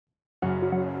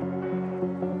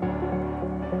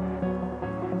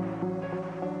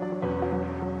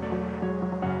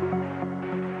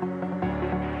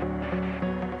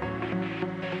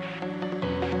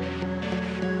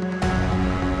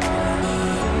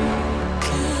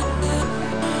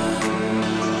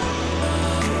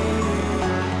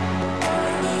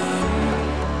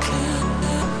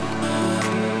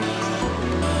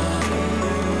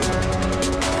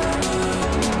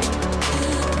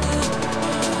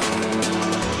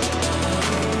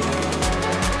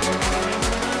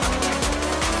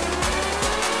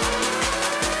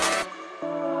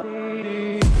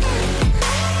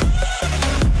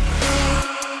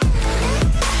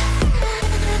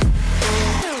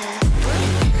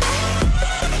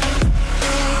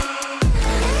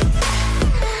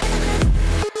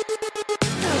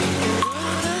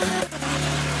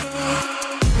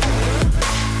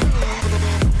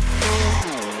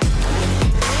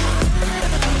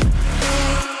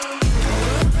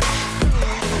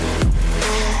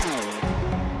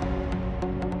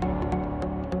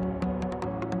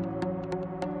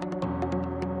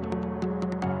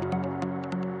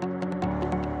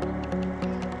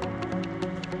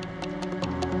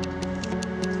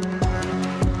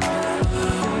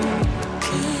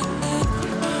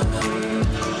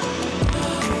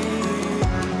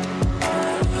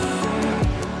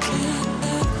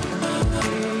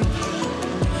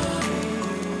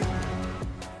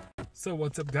So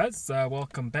what's up guys,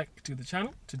 welcome back to the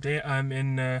channel. Today I'm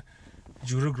in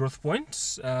Juru Growth Point.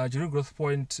 Juru Growth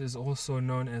Point is also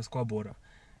known as Kwabhora,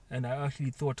 and I actually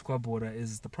thought Kwabhora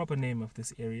is the proper name of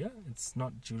this area. It's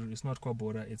not Juru, it's not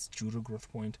Kwabhora, it's Juru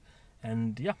Growth Point.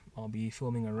 And yeah, I'll be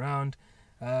filming around.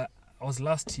 I was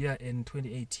last year in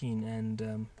 2018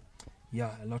 and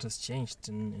yeah, a lot has changed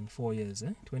in 4 years.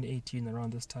 2018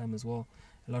 around this time as well,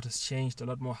 a lot has changed. A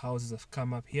lot more houses have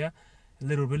come up here. A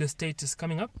little real estate is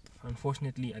coming up.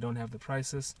 Unfortunately, I don't have the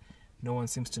prices. No one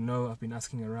seems to know. I've been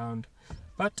asking around.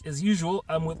 But as usual,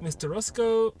 I'm with Mr.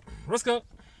 Roscoe. Roscoe!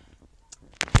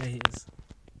 There he is.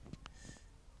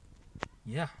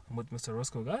 Yeah, I'm with Mr.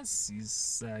 Roscoe, guys.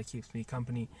 He's keeps me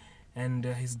company. And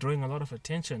he's drawing a lot of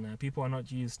attention. People are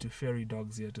not used to fairy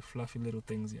dogs here, to fluffy little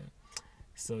things here.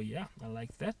 So yeah, I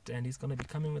like that. And he's going to be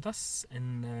coming with us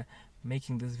and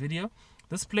making this video.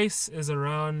 This place is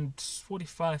around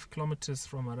 45 kilometers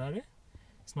from Harare.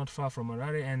 It's not far from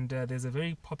Harare, and there's a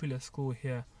very popular school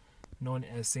here known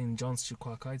as St. John's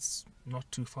Chikwaka. It's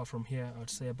not too far from here. I'd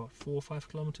say about 4 or 5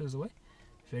 kilometers away.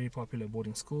 Very popular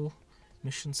boarding school,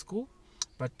 mission school.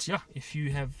 But yeah, if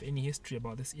you have any history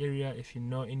about this area, if you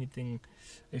know anything,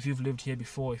 if you've lived here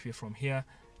before, if you're from here,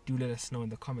 do let us know in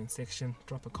the comment section.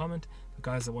 Drop a comment. But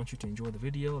guys, I want you to enjoy the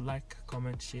video. Like,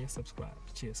 comment, share, subscribe.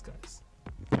 Cheers guys.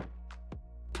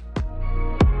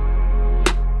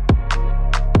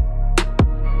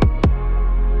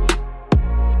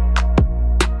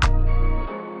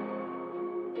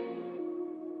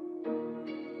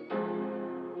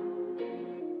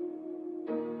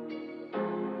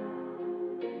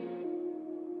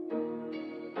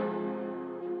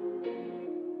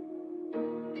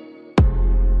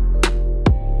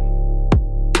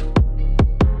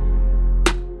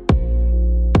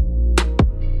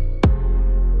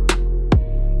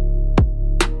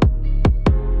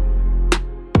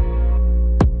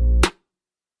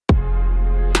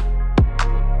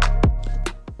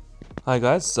 Hi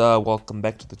guys, welcome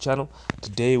back to the channel.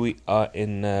 Today we are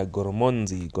in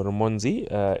Goromonzi,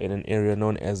 in an area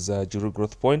known as Juru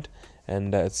Growth Point,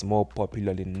 and it's more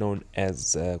popularly known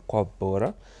as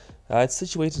Kwabhora. It's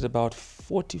situated about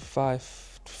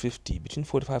 45 to 50, between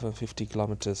 45 and 50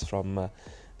 kilometers from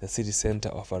the city center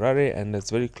of Harare, and it's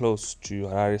very close to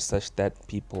Harare such that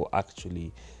people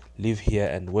actually live here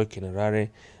and work in Harare,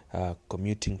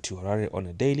 commuting to Harare on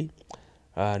a daily.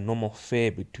 Normal fare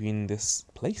between this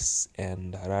place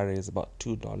and Harare is about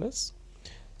 $2.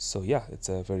 So yeah, it's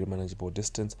a very manageable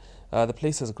distance. The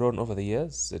place has grown over the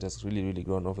years. It has really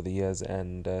grown over the years,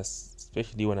 and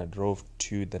especially when I drove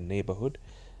to the neighborhood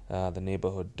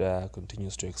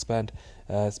continues to expand.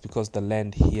 It's because the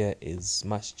land here is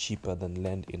much cheaper than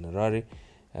land in Harare,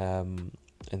 and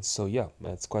so yeah,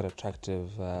 it's quite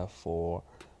attractive for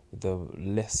the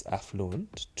less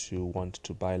affluent to want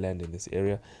to buy land in this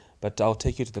area. But I'll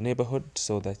take you to the neighborhood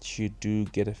so that you do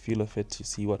get a feel of it. You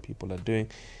see what people are doing.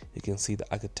 You can see the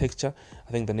architecture.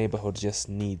 I think the neighborhood just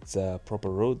needs proper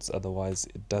roads. Otherwise,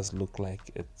 it does look like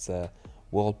it's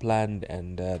well planned,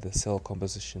 and the cell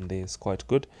composition there is quite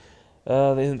good.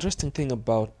 The interesting thing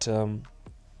about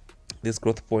this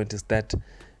growth point is that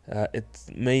it's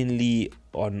mainly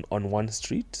on one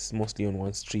street. It's mostly on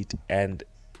one street, and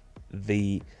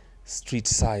the street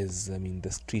size, I mean,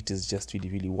 the street is just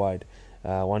really wide.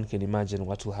 One can imagine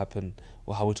what will happen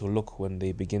or how it will look when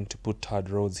they begin to put tarred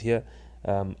roads here.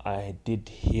 I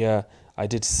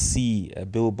did see a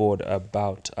billboard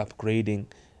about upgrading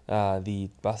the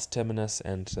bus terminus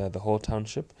and the whole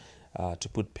township to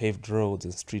put paved roads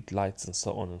and street lights and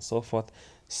so on and so forth.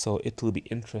 So it will be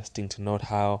interesting to note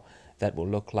how that will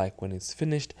look like when it's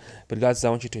finished. But guys, I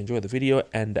want you to enjoy the video,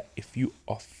 and if you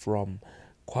are from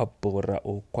Kwabhora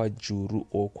or Kwajuru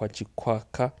or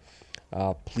Kwachikwaka,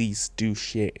 please do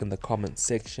share in the comment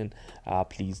section.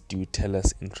 Please do tell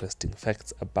us interesting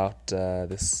facts about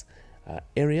this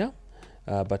area.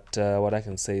 But what I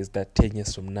can say is that 10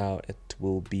 years from now, it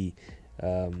will be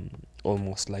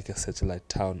almost like a satellite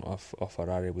town of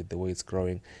Harare, with the way it's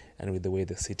growing and with the way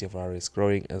the city of Harare is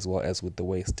growing, as well as with the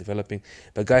way it's developing.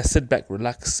 But guys, sit back,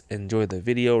 relax, enjoy the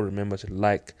video. Remember to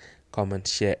like, comment,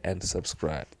 share, and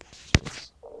subscribe.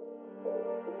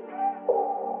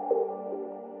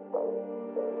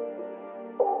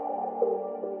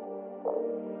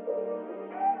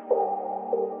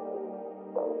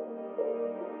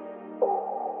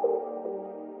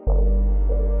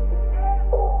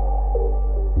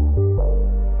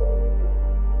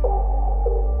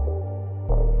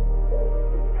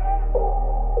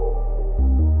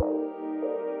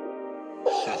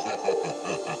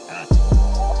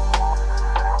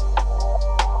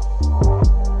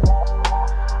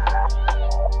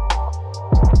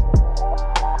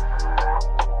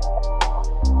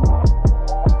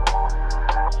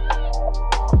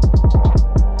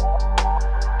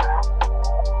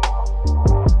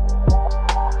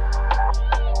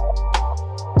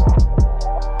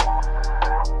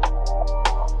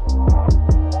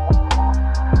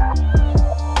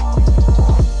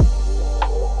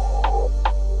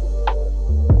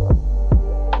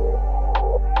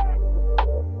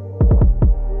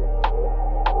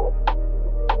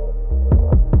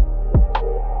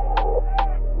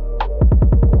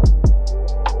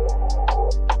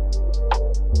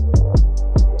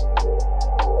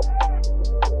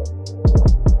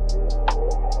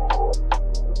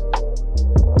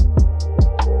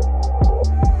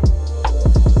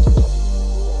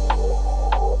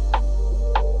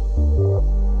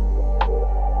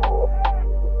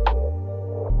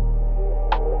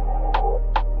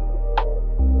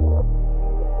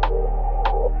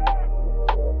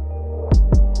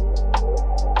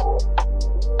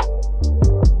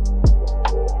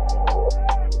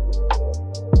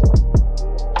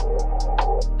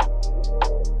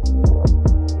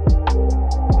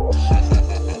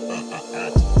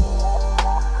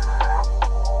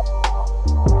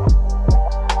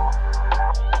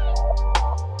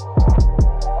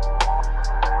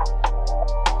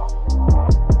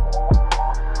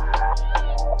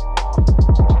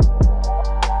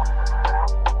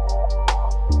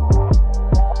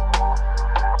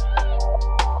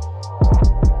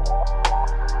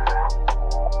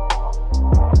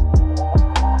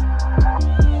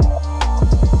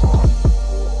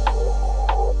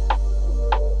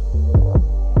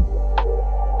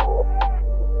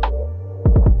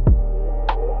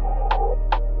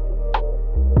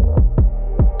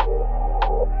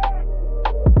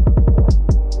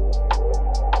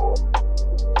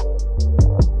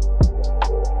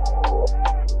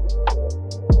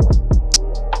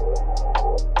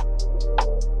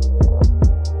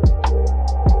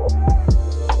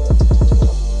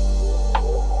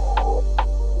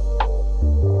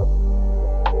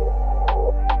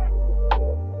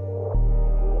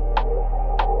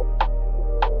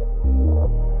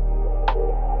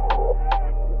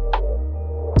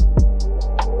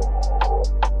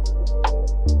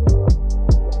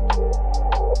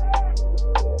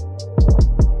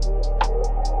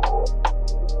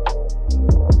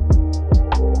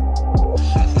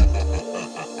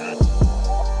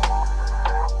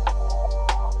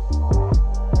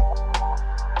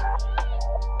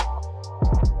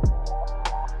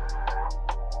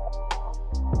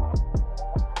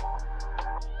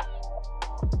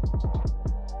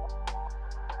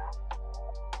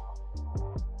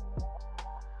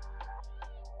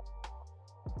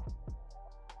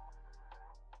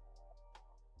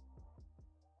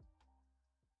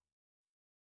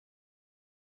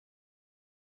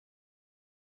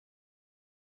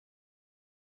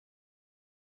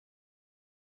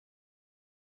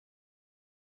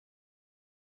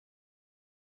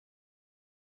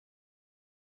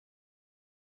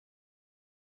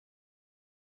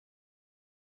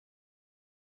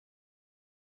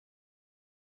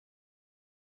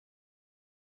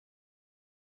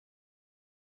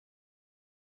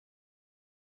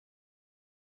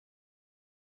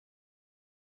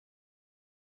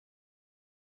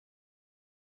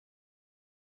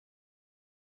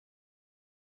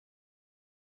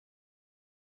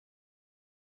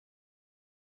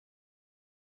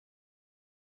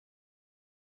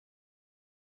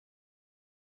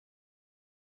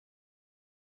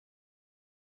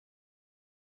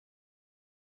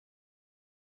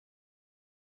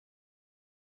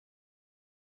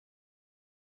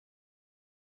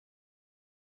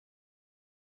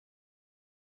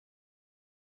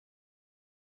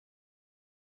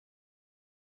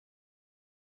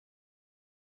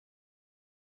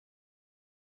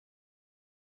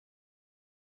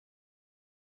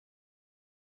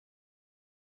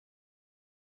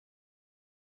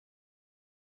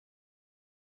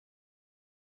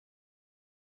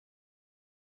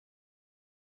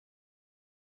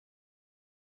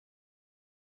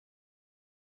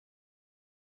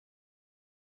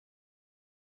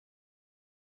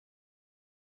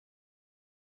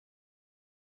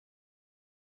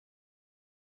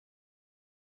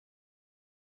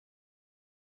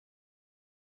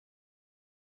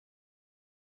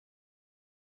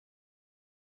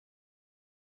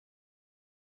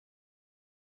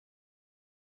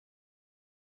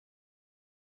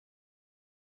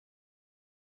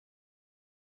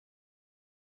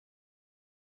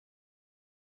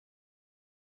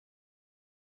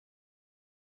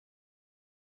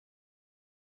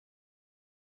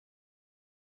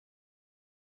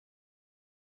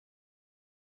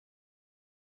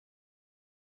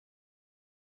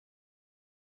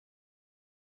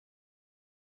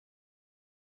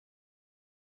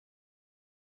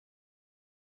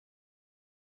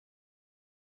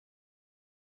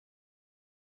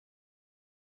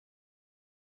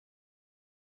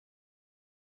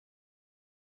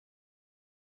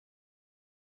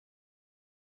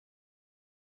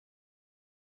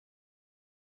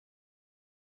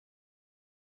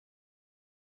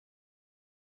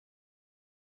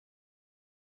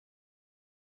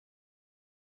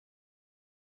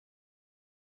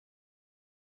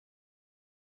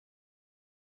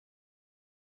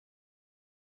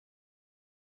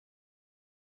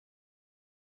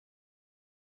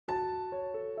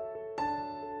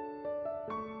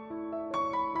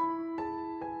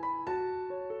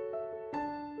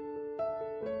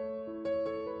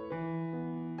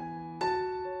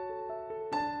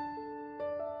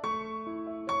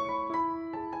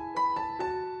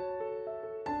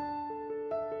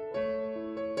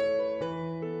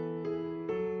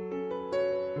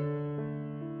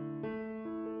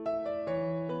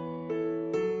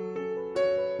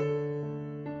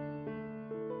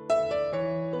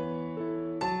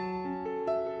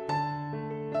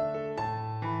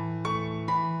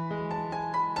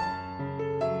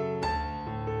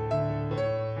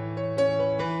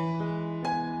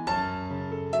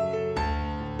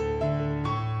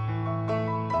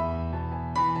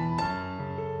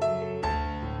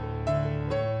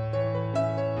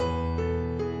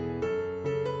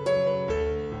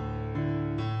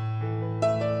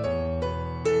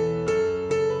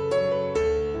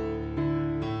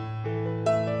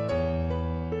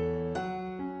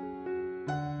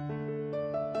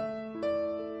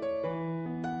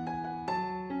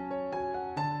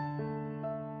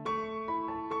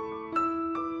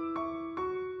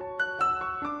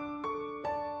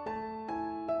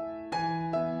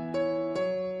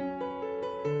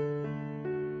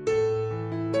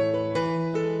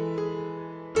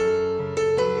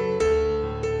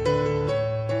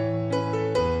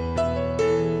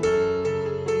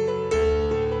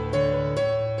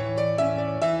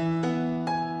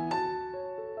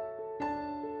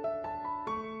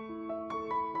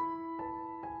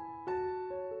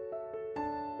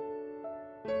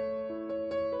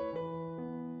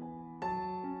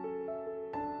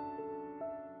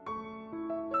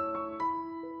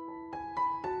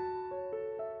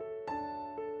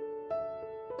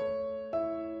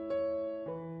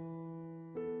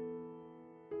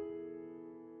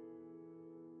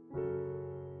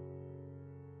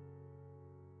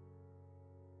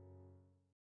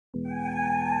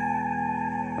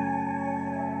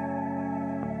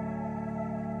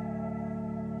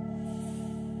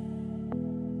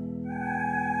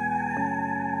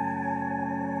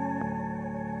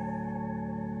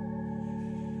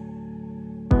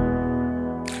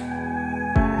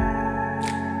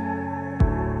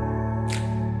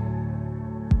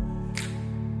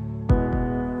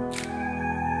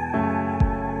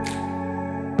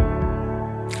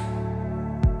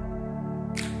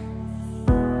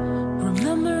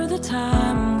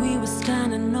 time we were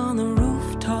standing on the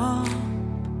rooftop.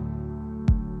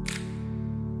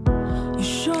 You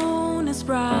shone as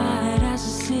bright as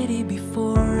the city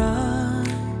before us.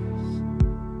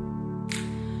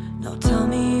 Now tell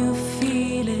me you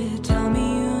feel it, tell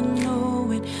me you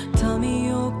know it, tell me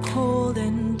you're cold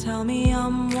and tell me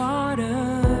I'm water.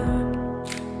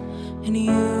 And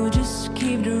you just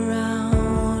keep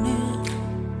drowning.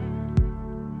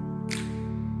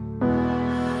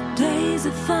 Days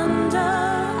of thunder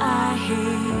I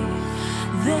hear,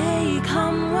 they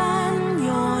come when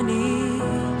you're near.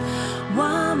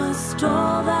 Why must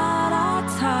all that I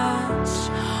touch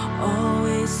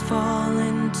always fall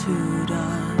into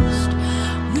dust?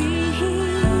 We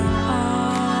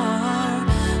are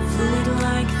fluid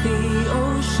like the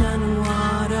ocean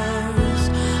waters,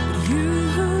 but you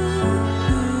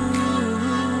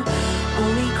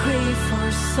only crave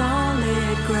for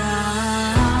solid ground.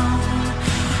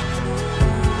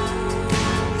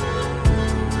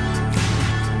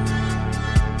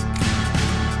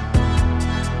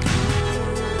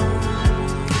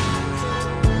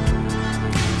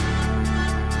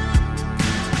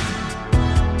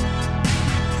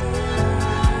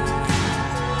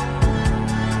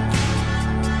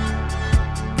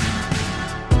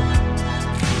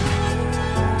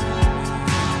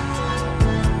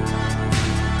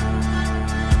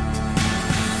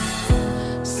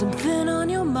 Something on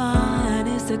your mind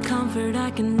is the comfort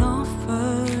I can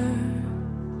offer.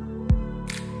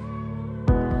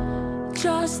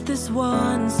 Just this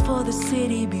once for the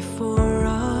city before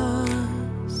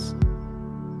us.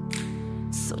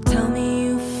 So tell me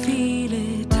you feel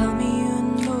it, tell me you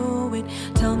know it,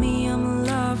 tell me I'm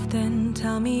loved and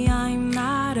tell me I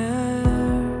matter.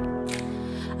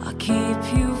 I'll keep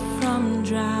you from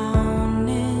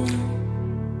drowning.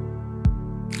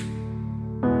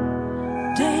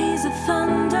 Days of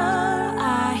thunder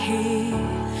I hear,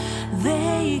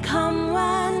 they come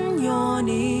when you're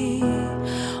near.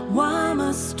 Why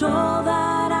must all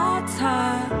that I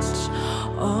touch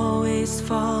always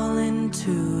fall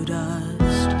into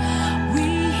dust? We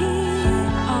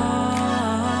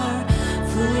are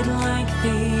fluid like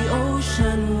the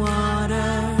ocean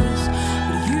waters,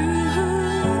 but you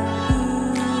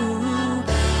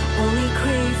only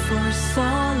crave for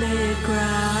solid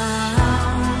ground.